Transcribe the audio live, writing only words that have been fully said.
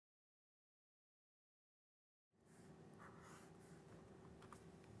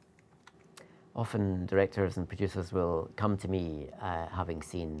Often directors and producers will come to me having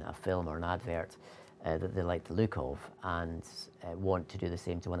seen a film or an advert that they like the look of and want to do the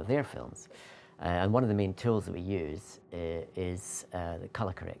same to one of their films. And one of the main tools that we use is the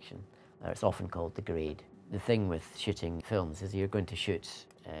colour correction. It's often called the grade. The thing with shooting films is you're going to shoot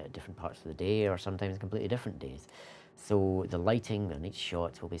different parts of the day or sometimes completely different days. So the lighting on each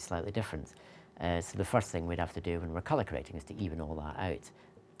shot will be slightly different. So the first thing we'd have to do when we're colour correcting is to even all that out.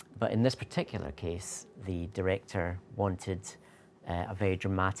 But in this particular case, the director wanted a very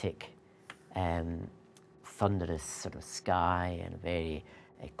dramatic, thunderous sort of sky and a very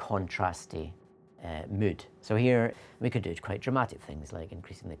contrasty mood. So here we could do quite dramatic things like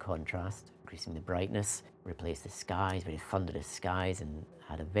increasing the contrast, increasing the brightness, replace the skies, very thunderous skies, and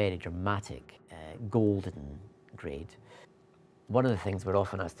had a very dramatic golden grade. One of the things we're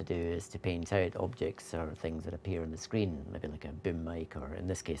often asked to do is to paint out objects or things that appear on the screen, maybe like a boom mic or in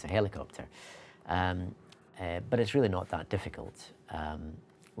this case a helicopter. But it's really not that difficult.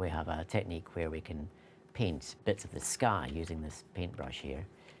 We have a technique where we can paint bits of the sky using this paintbrush here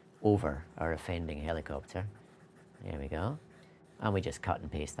over our offending helicopter. There we go. And we just cut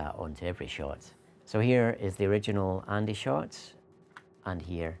and paste that onto every shot. So here is the original Andy shot, and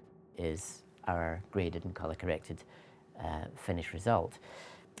here is our graded and colour corrected finished result.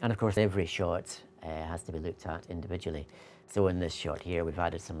 And of course every shot has to be looked at individually. So in this shot here we've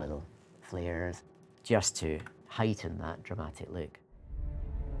added some little flares just to heighten that dramatic look.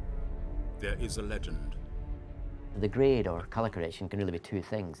 There is a legend. The grade or colour correction can really be two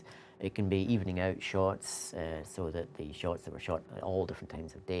things. It can be evening out shots so that the shots that were shot at all different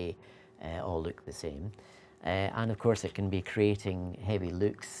times of day all look the same. And of course it can be creating heavy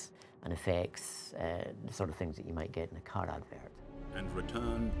looks and effects, the sort of things that you might get in a car advert. And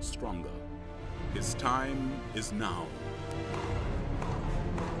return stronger. His time is now.